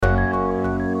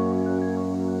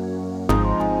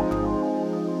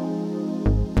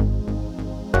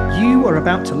You are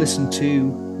about to listen to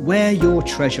Where Your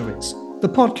Treasure Is, the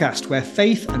podcast where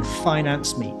faith and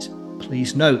finance meet.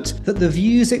 Please note that the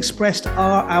views expressed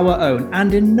are our own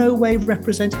and in no way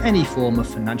represent any form of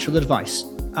financial advice.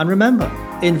 And remember,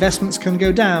 investments can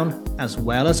go down as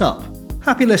well as up.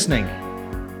 Happy listening.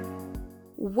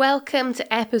 Welcome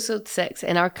to episode 6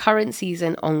 in our current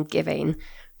season on giving.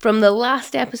 From the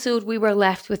last episode, we were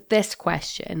left with this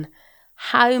question: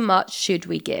 how much should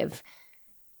we give?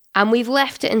 And we've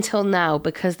left it until now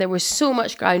because there was so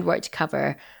much groundwork to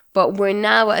cover, but we're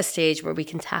now at a stage where we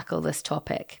can tackle this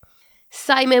topic.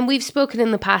 Simon, we've spoken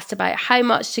in the past about how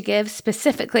much to give,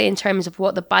 specifically in terms of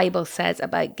what the Bible says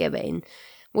about giving.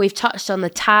 We've touched on the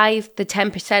tithe, the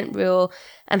 10% rule,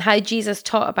 and how Jesus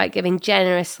taught about giving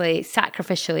generously,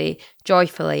 sacrificially,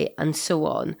 joyfully, and so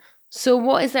on. So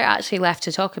what is there actually left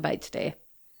to talk about today?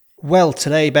 Well,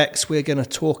 today, Bex, we're going to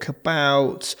talk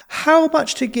about how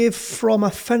much to give from a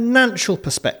financial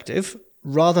perspective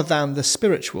rather than the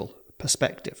spiritual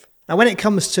perspective. Now, when it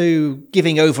comes to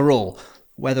giving overall,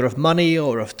 whether of money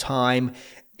or of time,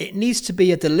 it needs to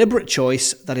be a deliberate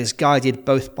choice that is guided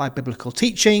both by biblical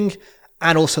teaching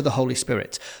and also the Holy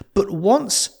Spirit. But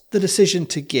once the decision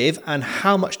to give and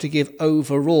how much to give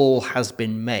overall has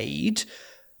been made,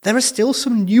 there are still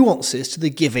some nuances to the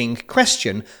giving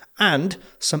question and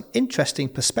some interesting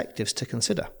perspectives to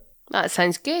consider. That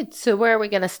sounds good. So where are we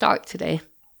going to start today?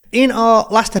 In our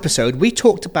last episode, we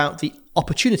talked about the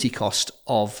opportunity cost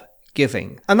of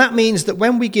giving. And that means that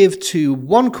when we give to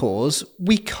one cause,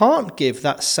 we can't give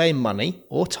that same money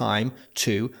or time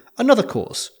to another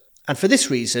cause. And for this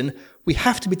reason, we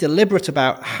have to be deliberate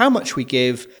about how much we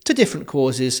give to different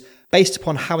causes based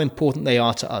upon how important they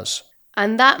are to us.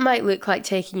 And that might look like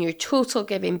taking your total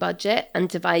giving budget and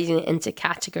dividing it into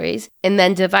categories, and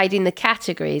then dividing the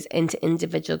categories into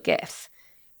individual gifts.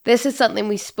 This is something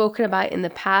we've spoken about in the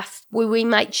past, where we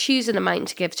might choose an amount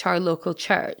to give to our local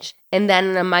church, and then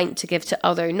an amount to give to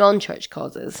other non-church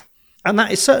causes. And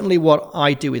that is certainly what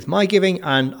I do with my giving,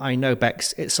 and I know,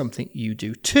 Bex, it's something you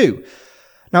do too.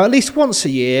 Now, at least once a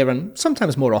year, and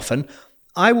sometimes more often,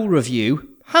 I will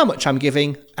review how much I'm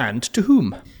giving and to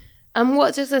whom. And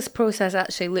what does this process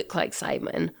actually look like,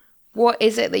 Simon? What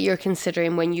is it that you're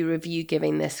considering when you review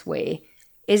giving this way?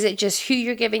 Is it just who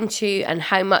you're giving to and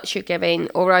how much you're giving,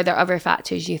 or are there other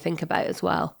factors you think about as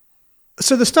well?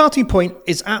 So the starting point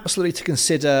is absolutely to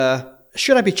consider,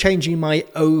 should I be changing my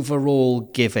overall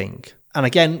giving? And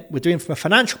again, we're doing it from a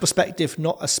financial perspective,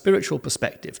 not a spiritual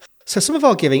perspective. So some of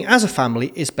our giving as a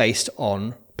family is based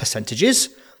on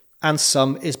percentages, and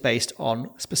some is based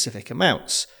on specific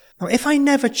amounts. Now, if I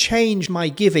never change my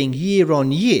giving year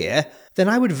on year, then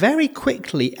I would very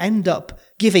quickly end up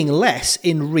giving less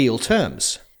in real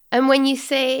terms. And when you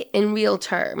say in real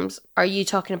terms, are you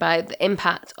talking about the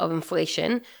impact of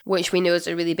inflation, which we know is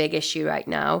a really big issue right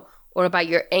now, or about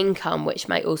your income, which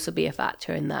might also be a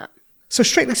factor in that? So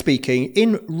strictly speaking,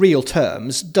 in real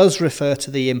terms does refer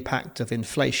to the impact of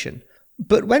inflation.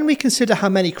 But when we consider how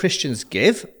many Christians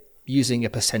give, using a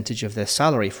percentage of their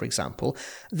salary, for example,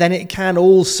 then it can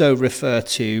also refer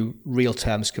to real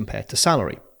terms compared to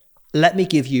salary. Let me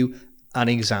give you an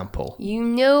example. You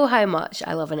know how much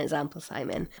I love an example,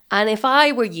 Simon. And if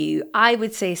I were you, I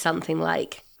would say something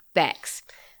like, Bex,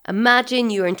 imagine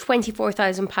you earn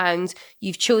 £24,000,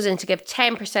 you've chosen to give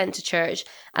 10% to church,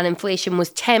 and inflation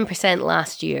was 10%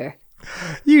 last year.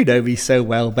 You know me so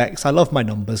well, Bex. I love my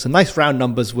numbers, and nice round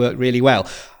numbers work really well.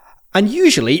 And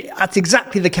usually, that's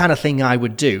exactly the kind of thing I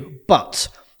would do. But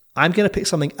I'm going to pick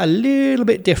something a little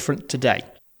bit different today.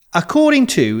 According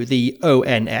to the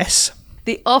ONS,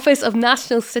 the Office of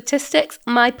National Statistics,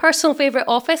 my personal favourite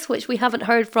office, which we haven't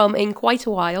heard from in quite a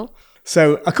while.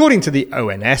 So, according to the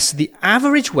ONS, the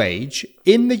average wage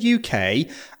in the UK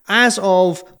as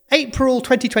of April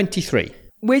 2023,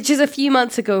 which is a few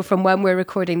months ago from when we're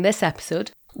recording this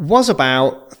episode, was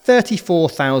about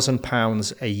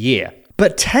 £34,000 a year.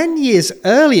 But 10 years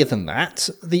earlier than that,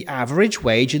 the average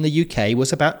wage in the UK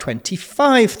was about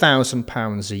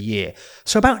 £25,000 a year.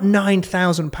 So about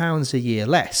 £9,000 a year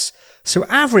less. So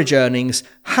average earnings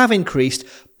have increased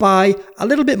by a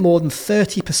little bit more than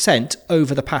 30%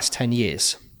 over the past 10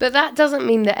 years. But that doesn't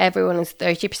mean that everyone is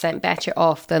 30% better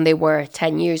off than they were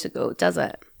 10 years ago, does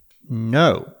it?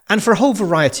 No. And for a whole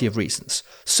variety of reasons.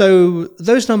 So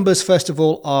those numbers, first of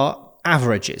all, are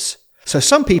averages. So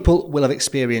some people will have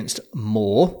experienced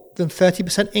more than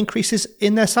 30% increases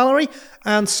in their salary,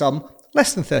 and some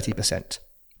less than 30%.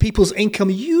 People's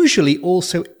income usually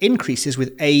also increases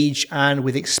with age and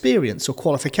with experience or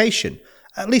qualification,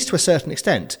 at least to a certain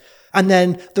extent. And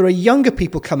then there are younger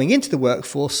people coming into the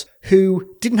workforce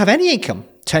who didn't have any income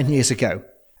 10 years ago.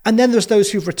 And then there's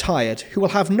those who've retired who will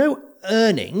have no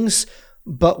earnings,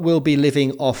 but will be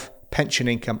living off pension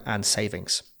income and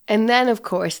savings. And then, of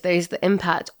course, there's the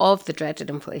impact of the dreaded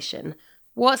inflation.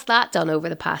 What's that done over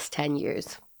the past 10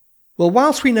 years? Well,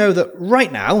 whilst we know that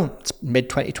right now, it's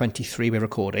mid-2023 we're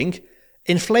recording,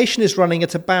 inflation is running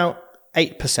at about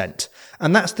 8%,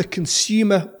 and that's the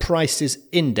Consumer Prices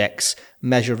Index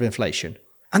measure of inflation.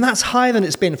 And that's higher than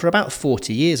it's been for about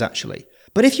 40 years, actually.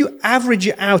 But if you average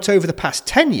it out over the past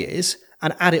 10 years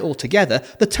and add it all together,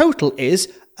 the total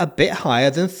is a bit higher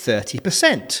than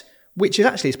 30%, which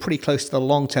is pretty close to the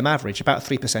long-term average, about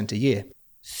 3% a year.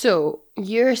 So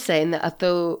you're saying that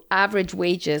although average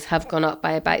wages have gone up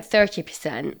by about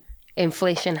 30%,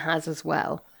 inflation has as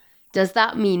well. Does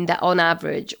that mean that on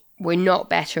average, we're not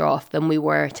better off than we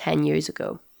were 10 years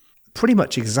ago? Pretty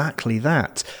much exactly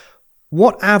that.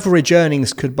 What average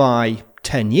earnings could buy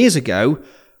 10 years ago,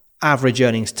 average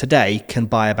earnings today can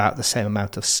buy about the same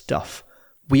amount of stuff.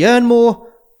 We earn more,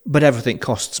 but everything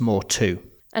costs more too.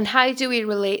 And how do we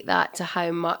relate that to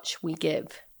how much we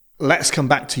give? Let's come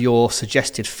back to your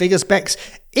suggested figures, Bex.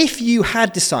 If you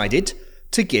had decided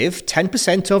to give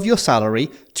 10% of your salary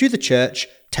to the church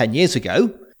 10 years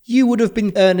ago, you would have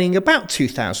been earning about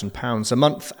 £2,000 a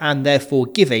month and therefore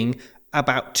giving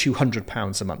about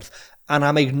 £200 a month. And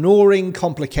I'm ignoring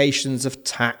complications of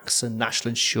tax and national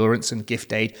insurance and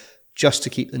gift aid just to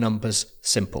keep the numbers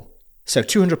simple. So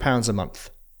 £200 a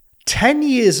month. 10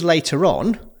 years later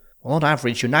on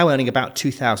average, you're now earning about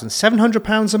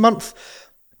 £2,700 a month.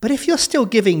 But if you're still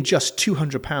giving just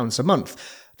 £200 a month,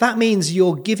 that means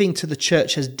your giving to the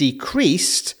church has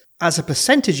decreased as a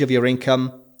percentage of your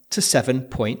income to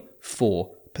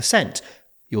 7.4%.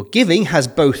 Your giving has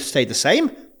both stayed the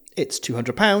same, it's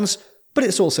 £200, but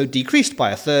it's also decreased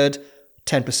by a third,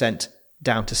 10%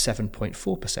 down to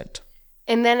 7.4%.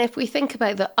 And then if we think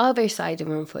about the other side of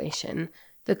inflation,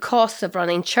 the costs of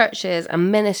running churches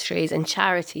and ministries and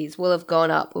charities will have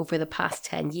gone up over the past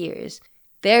 10 years.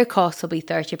 Their costs will be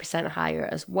 30% higher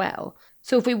as well.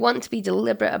 So if we want to be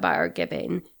deliberate about our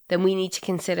giving, then we need to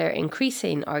consider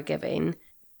increasing our giving.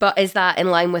 But is that in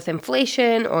line with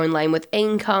inflation or in line with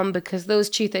income? Because those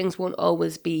two things won't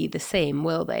always be the same,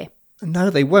 will they? No,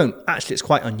 they won't. Actually, it's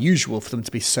quite unusual for them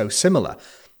to be so similar.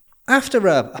 After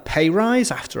a pay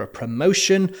rise, after a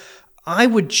promotion, I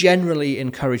would generally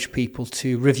encourage people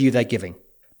to review their giving.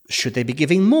 Should they be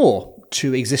giving more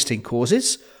to existing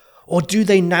causes? Or do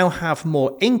they now have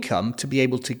more income to be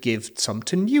able to give some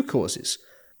to new causes?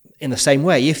 In the same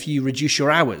way, if you reduce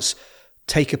your hours,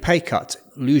 take a pay cut,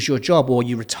 lose your job, or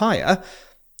you retire,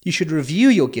 you should review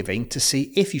your giving to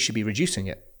see if you should be reducing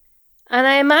it. And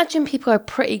I imagine people are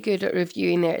pretty good at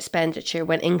reviewing their expenditure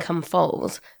when income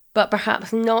falls, but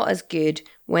perhaps not as good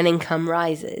when income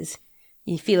rises.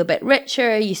 You feel a bit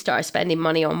richer, you start spending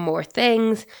money on more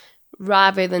things,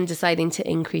 rather than deciding to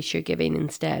increase your giving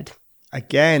instead.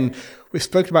 Again, we've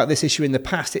spoken about this issue in the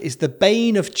past. It is the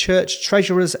bane of church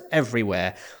treasurers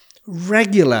everywhere.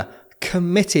 Regular,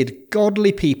 committed,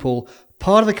 godly people,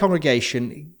 part of the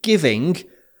congregation, giving,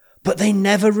 but they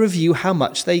never review how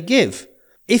much they give.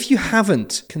 If you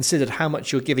haven't considered how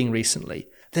much you're giving recently,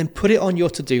 then put it on your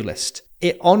to-do list.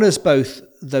 It honours both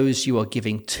those you are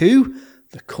giving to,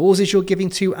 the causes you're giving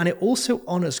to, and it also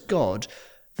honours God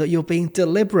that you're being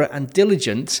deliberate and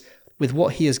diligent with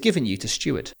what He has given you to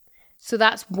steward. So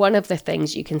that's one of the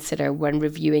things you consider when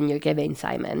reviewing your giving,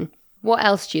 Simon. What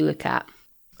else do you look at?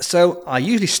 So I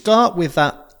usually start with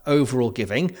that overall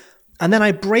giving, and then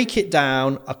I break it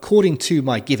down according to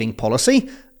my giving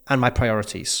policy and my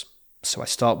priorities. So I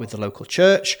start with the local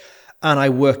church, and I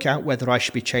work out whether I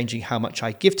should be changing how much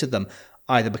I give to them,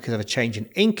 either because of a change in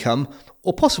income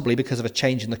or possibly because of a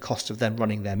change in the cost of them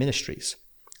running their ministries.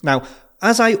 Now,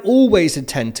 as I always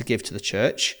intend to give to the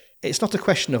church, it's not a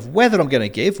question of whether I'm going to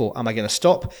give or am I going to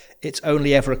stop. It's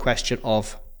only ever a question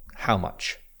of how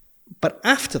much. But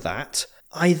after that,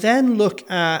 I then look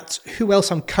at who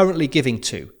else I'm currently giving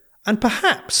to. And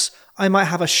perhaps I might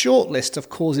have a short list of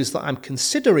causes that I'm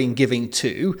considering giving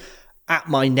to at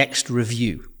my next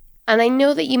review. And I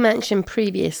know that you mentioned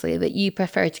previously that you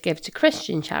prefer to give to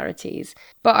Christian charities,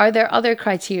 but are there other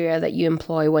criteria that you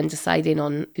employ when deciding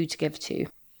on who to give to?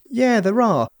 Yeah, there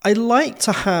are. I like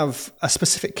to have a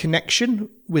specific connection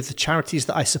with the charities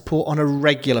that I support on a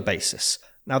regular basis.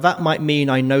 Now, that might mean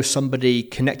I know somebody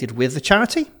connected with the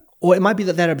charity, or it might be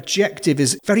that their objective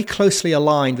is very closely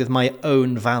aligned with my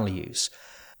own values.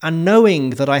 And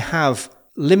knowing that I have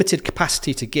limited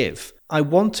capacity to give, I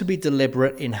want to be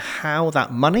deliberate in how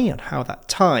that money and how that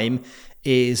time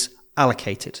is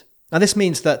allocated. Now, this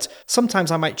means that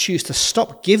sometimes I might choose to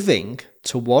stop giving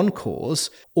to one cause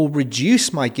or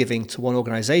reduce my giving to one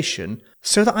organisation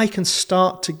so that I can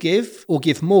start to give or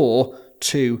give more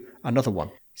to another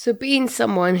one. So being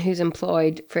someone who's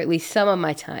employed for at least some of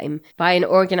my time by an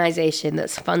organisation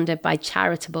that's funded by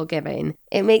charitable giving,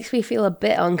 it makes me feel a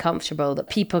bit uncomfortable that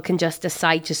people can just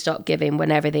decide to stop giving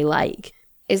whenever they like.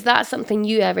 Is that something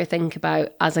you ever think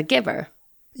about as a giver?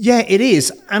 Yeah, it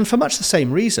is, and for much the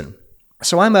same reason.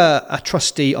 So I'm a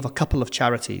trustee of a couple of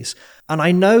charities, and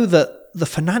I know that the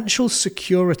financial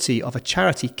security of a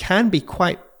charity can be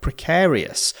quite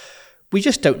precarious. We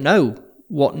just don't know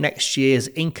what next year's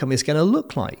income is going to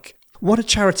look like. What a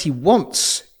charity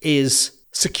wants is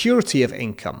security of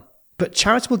income, but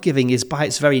charitable giving is by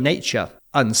its very nature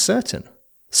uncertain.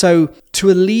 So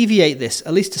to alleviate this,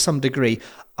 at least to some degree,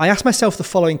 I ask myself the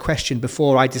following question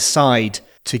before I decide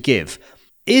to give.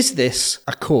 Is this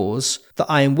a cause that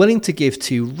I am willing to give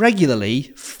to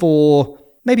regularly for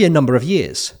maybe a number of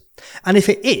years? And if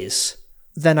it is,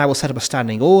 then I will set up a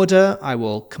standing order, I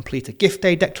will complete a gift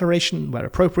aid declaration where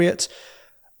appropriate,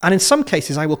 and in some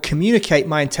cases I will communicate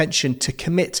my intention to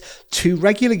commit to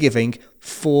regular giving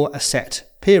for a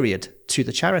set period to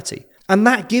the charity. And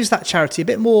that gives that charity a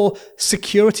bit more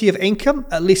security of income,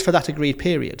 at least for that agreed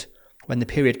period. When the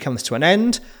period comes to an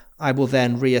end, I will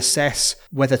then reassess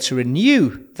whether to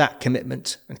renew that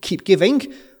commitment and keep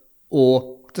giving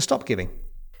or to stop giving.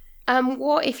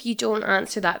 What if you don't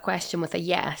answer that question with a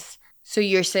yes? So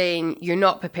you're saying you're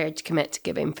not prepared to commit to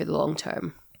giving for the long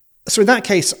term? So in that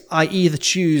case, I either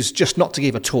choose just not to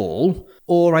give at all,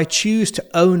 or I choose to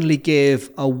only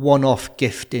give a one-off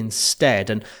gift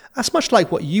instead. And that's much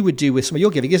like what you would do with some of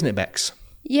your giving, isn't it, Bex?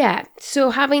 Yeah,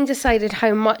 so having decided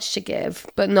how much to give,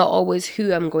 but not always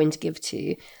who I'm going to give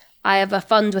to, I have a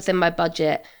fund within my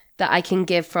budget that I can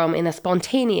give from in a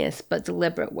spontaneous but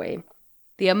deliberate way.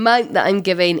 The amount that I'm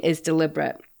giving is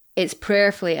deliberate. It's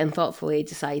prayerfully and thoughtfully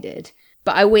decided.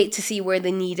 But I wait to see where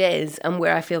the need is and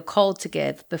where I feel called to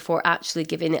give before actually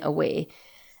giving it away.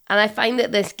 And I find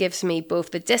that this gives me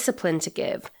both the discipline to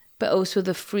give, but also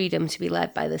the freedom to be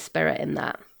led by the Spirit in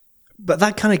that. But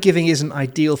that kind of giving isn't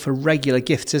ideal for regular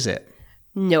gifts, is it?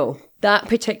 No, that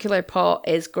particular pot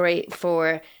is great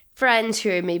for friends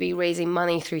who are maybe raising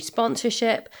money through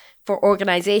sponsorship, for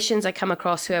organisations I come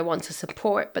across who I want to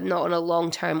support but not on a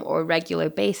long-term or regular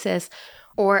basis,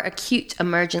 or acute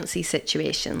emergency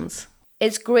situations.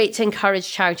 It's great to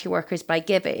encourage charity workers by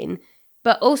giving,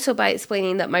 but also by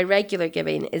explaining that my regular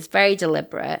giving is very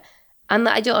deliberate and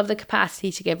that I don't have the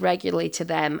capacity to give regularly to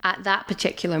them at that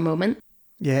particular moment.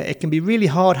 Yeah, it can be really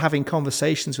hard having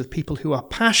conversations with people who are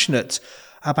passionate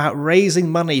about raising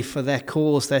money for their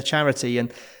cause, their charity,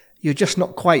 and you're just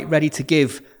not quite ready to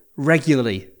give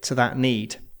regularly to that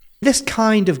need. This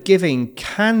kind of giving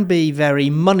can be very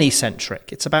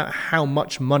money-centric. It's about how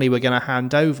much money we're going to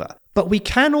hand over. But we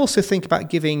can also think about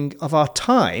giving of our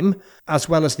time, as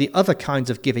well as the other kinds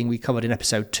of giving we covered in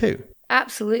episode 2.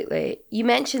 Absolutely. You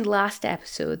mentioned last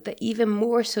episode that even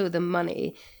more so than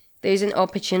money, there's an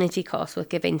opportunity cost with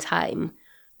giving time.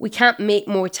 We can't make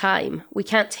more time. We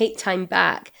can't take time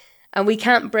back. And we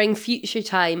can't bring future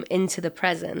time into the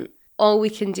present. All we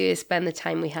can do is spend the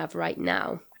time we have right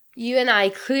now. You and I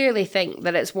clearly think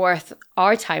that it's worth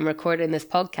our time recording this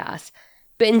podcast,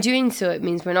 but in doing so, it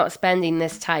means we're not spending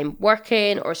this time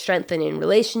working or strengthening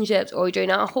relationships or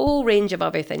doing a whole range of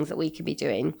other things that we could be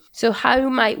doing. So how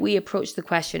might we approach the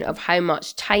question of how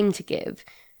much time to give?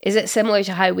 Is it similar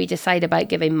to how we decide about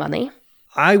giving money?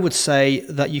 I would say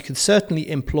that you can certainly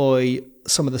employ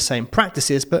some of the same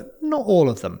practices, but not all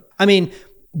of them. I mean,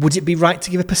 would it be right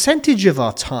to give a percentage of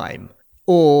our time?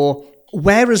 Or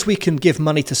whereas we can give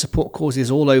money to support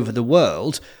causes all over the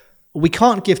world, we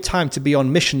can't give time to be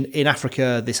on mission in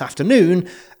Africa this afternoon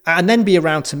and then be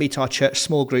around to meet our church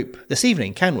small group this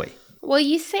evening, can we? Well,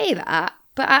 you say that,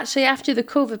 but actually after the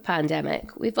COVID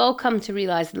pandemic, we've all come to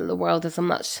realise that the world is a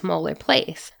much smaller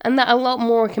place and that a lot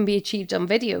more can be achieved on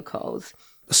video calls.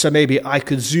 So maybe I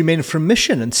could zoom in from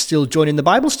mission and still join in the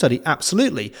Bible study,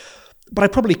 absolutely. But I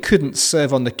probably couldn't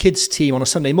serve on the kids' team on a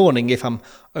Sunday morning if I'm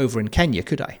over in Kenya,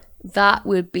 could I? That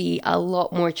would be a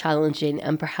lot more challenging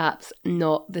and perhaps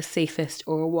not the safest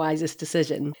or wisest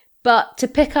decision. But to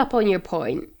pick up on your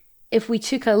point, if we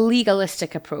took a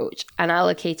legalistic approach and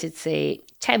allocated, say,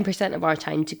 10% of our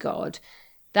time to God,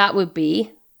 that would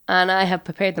be, and I have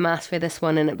prepared the maths for this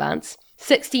one in advance,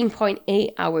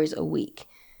 16.8 hours a week.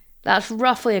 That's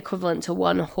roughly equivalent to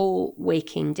one whole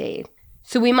waking day.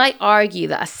 So we might argue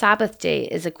that a Sabbath day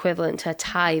is equivalent to a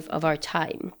tithe of our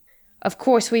time. Of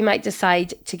course, we might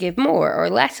decide to give more or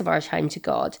less of our time to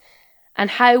God,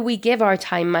 and how we give our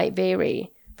time might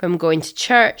vary. from going to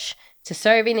church, to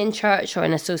serving in church or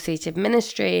an associated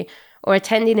ministry, or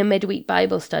attending a midweek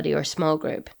Bible study or small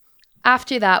group.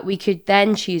 After that, we could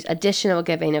then choose additional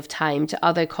giving of time to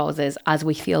other causes as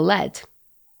we feel led.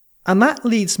 And that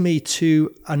leads me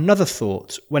to another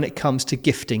thought when it comes to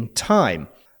gifting time.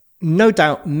 No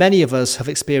doubt many of us have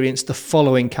experienced the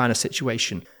following kind of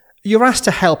situation. You're asked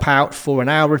to help out for an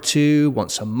hour or two,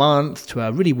 once a month, to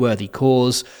a really worthy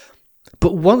cause.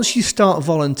 But once you start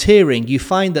volunteering, you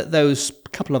find that those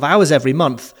couple of hours every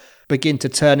month begin to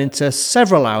turn into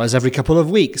several hours every couple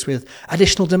of weeks with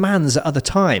additional demands at other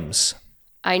times.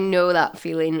 I know that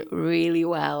feeling really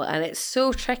well, and it's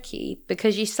so tricky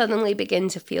because you suddenly begin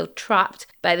to feel trapped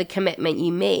by the commitment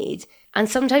you made. And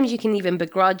sometimes you can even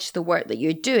begrudge the work that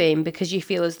you're doing because you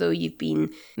feel as though you've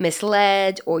been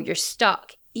misled or you're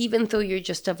stuck, even though you're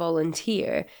just a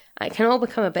volunteer. It can all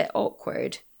become a bit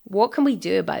awkward. What can we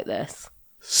do about this?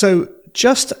 So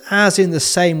just as in the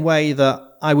same way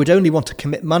that I would only want to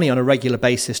commit money on a regular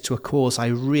basis to a cause I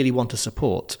really want to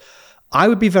support, I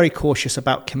would be very cautious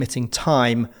about committing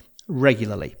time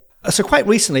regularly. So quite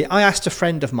recently, I asked a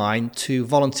friend of mine to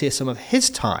volunteer some of his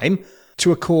time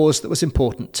to a cause that was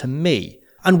important to me.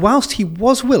 And whilst he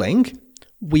was willing,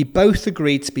 we both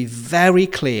agreed to be very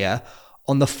clear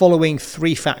on the following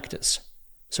 3 factors.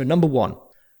 So number 1,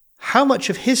 how much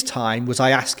of his time was I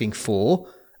asking for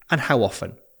and how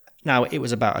often? Now, it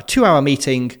was about a 2-hour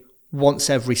meeting once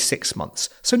every 6 months,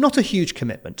 so not a huge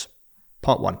commitment.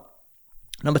 Part 1.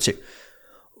 Number 2,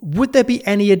 would there be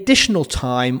any additional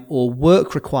time or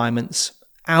work requirements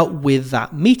out with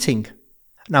that meeting?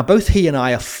 Now, both he and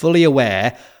I are fully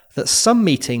aware that some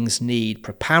meetings need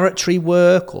preparatory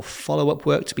work or follow-up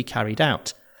work to be carried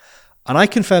out. And I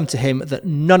confirmed to him that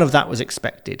none of that was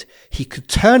expected. He could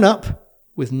turn up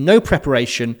with no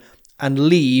preparation and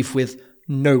leave with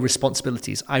no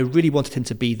responsibilities. I really wanted him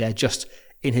to be there just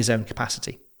in his own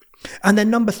capacity. And then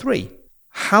number 3,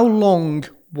 how long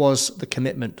was the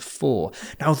commitment for?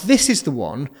 Now, this is the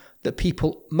one that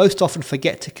people most often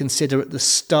forget to consider at the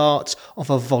start of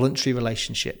a voluntary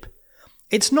relationship.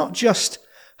 It's not just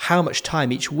how much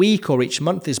time each week or each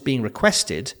month is being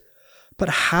requested, but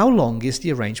how long is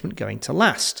the arrangement going to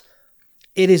last?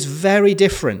 It is very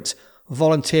different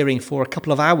volunteering for a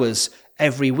couple of hours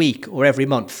every week or every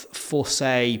month for,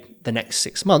 say, the next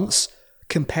 6 months,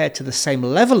 compared to the same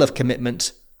level of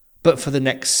commitment, but for the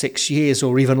next 6 years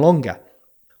or even longer.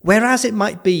 Whereas it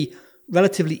might be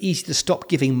relatively easy to stop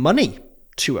giving money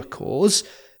to a cause,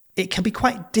 it can be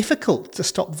quite difficult to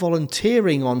stop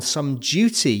volunteering on some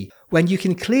duty when you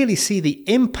can clearly see the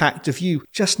impact of you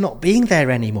just not being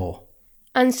there anymore.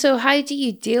 And so how do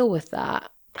you deal with that?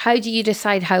 How do you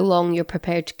decide how long you're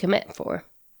prepared to commit for?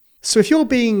 So if you're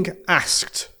being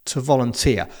asked to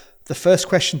volunteer, the first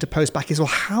question to pose back is, well,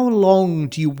 how long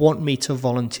do you want me to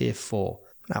volunteer for?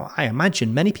 Now, I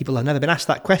imagine many people have never been asked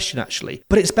that question, actually.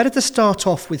 But it's better to start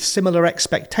off with similar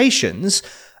expectations,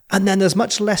 and then there's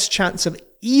much less chance of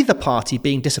either party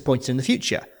being disappointed in the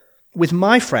future. With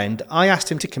my friend, I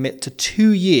asked him to commit to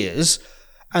 2 years,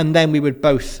 and then we would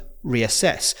both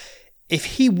reassess. If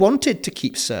he wanted to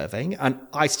keep serving, and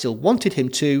I still wanted him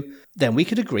to, then we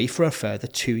could agree for a further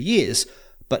 2 years.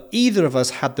 But either of us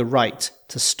had the right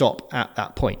to stop at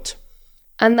that point.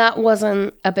 And that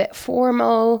wasn't a bit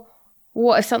formal?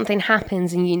 What if something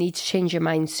happens and you need to change your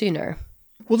mind sooner?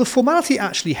 Well, the formality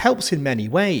actually helps in many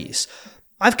ways.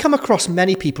 I've come across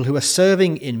many people who are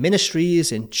serving in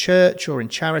ministries, in church or in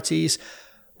charities,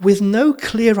 with no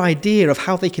clear idea of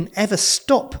how they can ever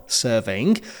stop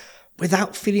serving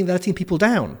without feeling they're letting people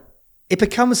down. It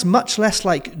becomes much less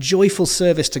like joyful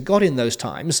service to God in those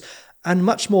times and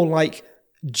much more like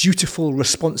dutiful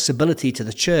responsibility to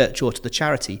the church or to the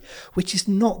charity, which is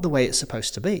not the way it's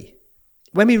supposed to be.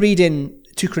 When we read in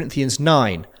 2 Corinthians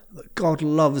 9 that God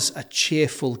loves a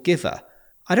cheerful giver,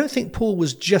 I don't think Paul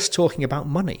was just talking about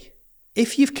money.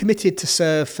 If you've committed to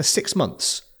serve for 6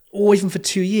 months or even for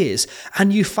 2 years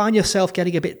and you find yourself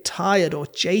getting a bit tired or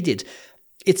jaded,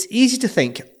 it's easy to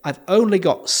think, I've only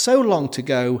got so long to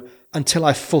go until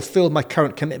I've fulfilled my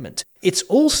current commitment. It's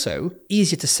also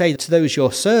easier to say to those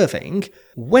you're serving,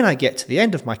 when I get to the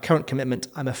end of my current commitment,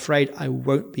 I'm afraid I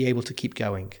won't be able to keep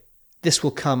going. This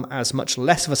will come as much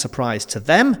less of a surprise to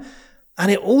them, and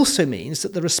it also means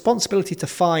that the responsibility to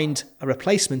find a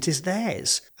replacement is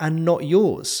theirs and not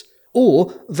yours.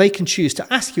 Or they can choose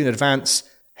to ask you in advance,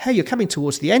 hey, you're coming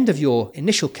towards the end of your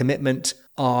initial commitment.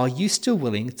 Are you still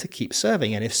willing to keep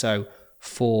serving? And if so,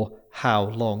 for how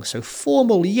long? So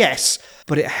formal, yes,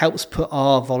 but it helps put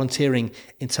our volunteering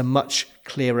into much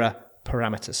clearer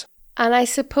parameters. And I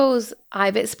suppose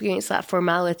I've experienced that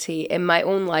formality in my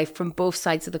own life from both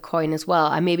sides of the coin as well.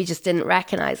 I maybe just didn't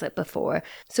recognize it before.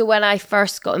 So when I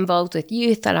first got involved with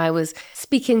youth and I was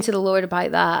speaking to the Lord about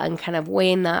that and kind of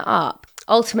weighing that up,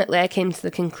 ultimately I came to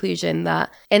the conclusion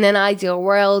that in an ideal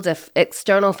world, if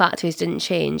external factors didn't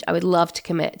change, I would love to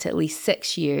commit to at least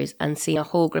 6 years and see a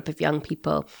whole group of young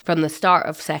people from the start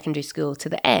of secondary school to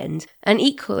the end. And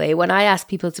equally, when I ask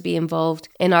people to be involved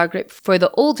in our group for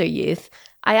the older youth,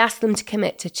 I ask them to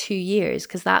commit to 2 years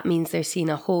because that means they're seeing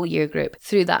a whole year group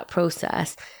through that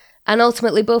process. And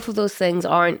ultimately, both of those things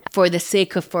aren't for the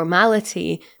sake of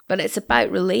formality, but it's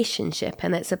about relationship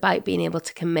and it's about being able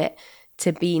to commit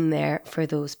to being there for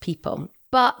those people.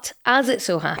 But as it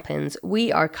so happens,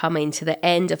 we are coming to the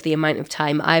end of the amount of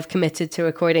time I've committed to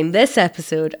recording this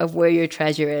episode of Where Your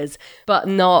Treasure Is, but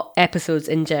not episodes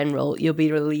in general, you'll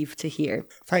be relieved to hear.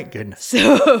 Thank goodness.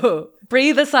 So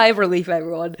breathe a sigh of relief,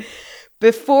 everyone.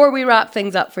 Before we wrap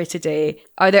things up for today,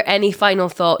 are there any final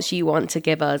thoughts you want to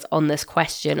give us on this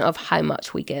question of how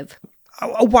much we give?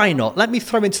 Why not? Let me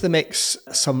throw into the mix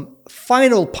some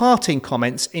final parting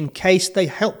comments in case they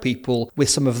help people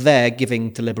with some of their giving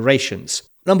deliberations.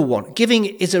 Number one, giving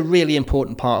is a really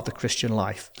important part of the Christian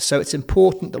life, so it's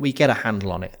important that we get a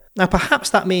handle on it. Now,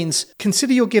 perhaps that means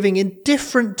consider your giving in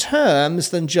different terms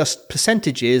than just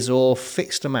percentages or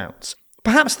fixed amounts.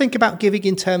 Perhaps think about giving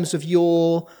in terms of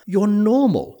your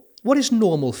normal. What is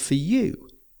normal for you?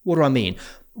 What do I mean?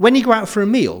 When you go out for a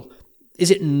meal, is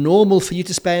it normal for you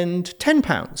to spend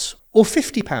 £10 or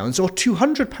 £50 or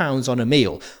 £200 on a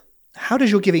meal? How does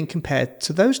your giving compare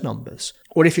to those numbers?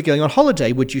 Or if you're going on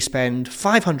holiday, would you spend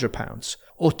 £500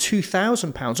 or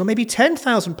 £2,000 or maybe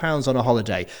 £10,000 on a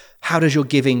holiday? How does your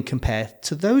giving compare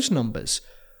to those numbers?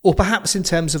 Or perhaps in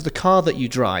terms of the car that you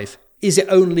drive, is it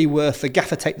only worth the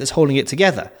gaffer tape that's holding it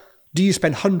together? Do you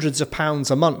spend hundreds of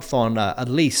pounds a month on a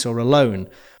lease or a loan?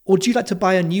 Or do you like to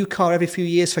buy a new car every few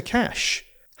years for cash?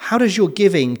 How does your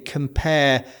giving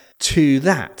compare to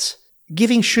that?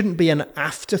 Giving shouldn't be an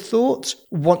afterthought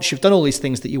once you've done all these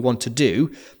things that you want to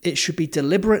do. It should be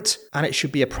deliberate and it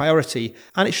should be a priority,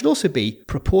 and it should also be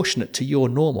proportionate to your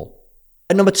normal.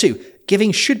 And number two,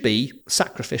 giving should be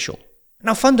sacrificial.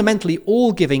 Now, fundamentally,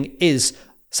 all giving is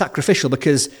sacrificial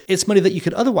because it's money that you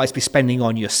could otherwise be spending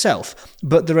on yourself,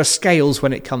 but there are scales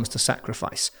when it comes to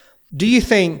sacrifice. Do you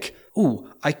think,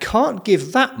 I can't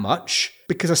give that much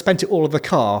because I spent it all on the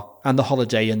car and the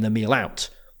holiday and the meal out?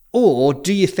 Or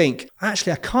do you think,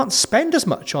 actually, I can't spend as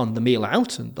much on the meal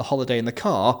out and the holiday and the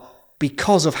car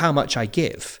because of how much I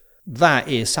give? That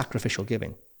is sacrificial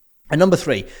giving. And number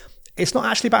three, it's not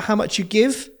actually about how much you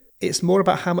give, it's more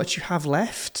about how much you have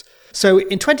left. So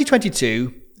in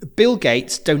 2022, Bill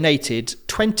Gates donated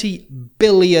 £20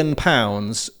 billion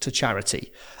to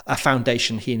charity, a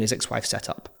foundation he and his ex-wife set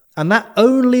up. And that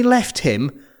only left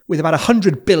him with about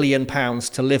 £100 billion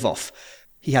to live off.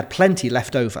 He had plenty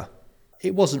left over.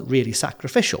 It wasn't really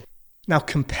sacrificial. Now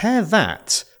compare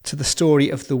that to the story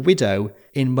of the widow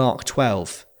in Mark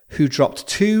 12, who dropped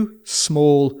 2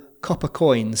 small copper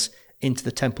coins into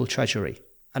the temple treasury.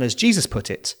 And as Jesus put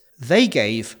it, they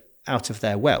gave out of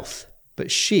their wealth,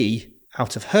 but she,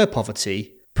 out of her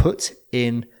poverty, put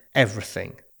in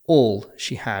everything, all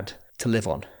she had to live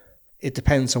on. It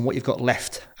depends on what you've got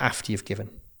left after you've given.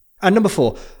 And number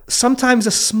 4, sometimes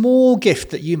a small gift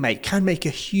that you make can make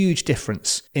a huge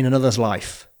difference in another's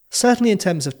life. Certainly in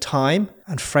terms of time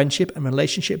and friendship and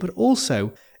relationship, but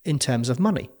also in terms of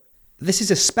money. This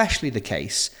is especially the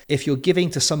case if you're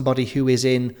giving to somebody who is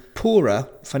in poorer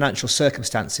financial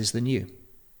circumstances than you.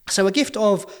 So a gift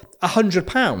of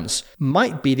 £100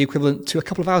 might be the equivalent to a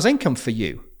couple of hours' income for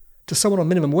you. To someone on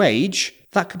minimum wage,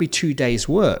 that could be 2 days'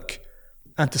 work.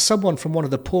 And to someone from one of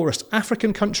the poorest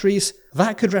African countries,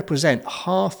 that could represent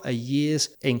half a year's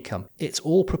income. It's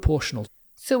all proportional.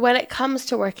 So when it comes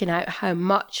to working out how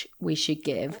much we should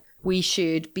give, we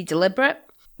should be deliberate.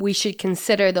 We should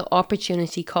consider the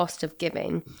opportunity cost of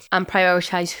giving and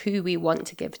prioritise who we want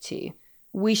to give to.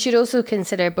 We should also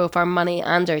consider both our money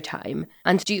and our time,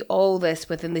 and do all this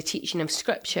within the teaching of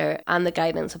Scripture and the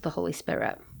guidance of the Holy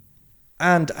Spirit.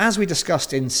 And as we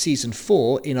discussed in Season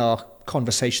 4 in our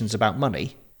conversations about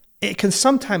money, it can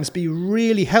sometimes be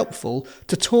really helpful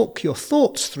to talk your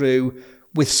thoughts through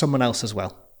with someone else as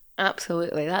well.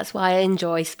 Absolutely. That's why I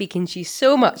enjoy speaking to you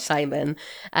so much, Simon.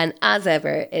 And as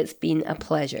ever, it's been a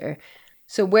pleasure.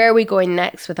 So where are we going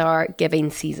next with our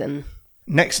giving season?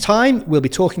 Next time, we'll be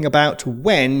talking about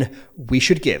when we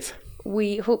should give.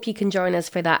 We hope you can join us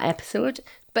for that episode.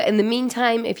 But in the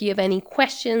meantime, if you have any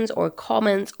questions or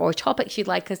comments or topics you'd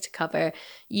like us to cover,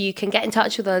 you can get in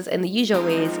touch with us in the usual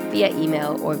ways via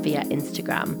email or via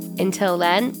Instagram. Until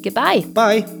then, goodbye.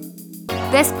 Bye.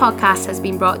 This podcast has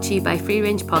been brought to you by Free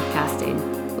Range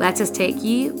Podcasting. Let us take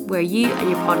you where you and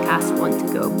your podcast want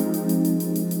to go.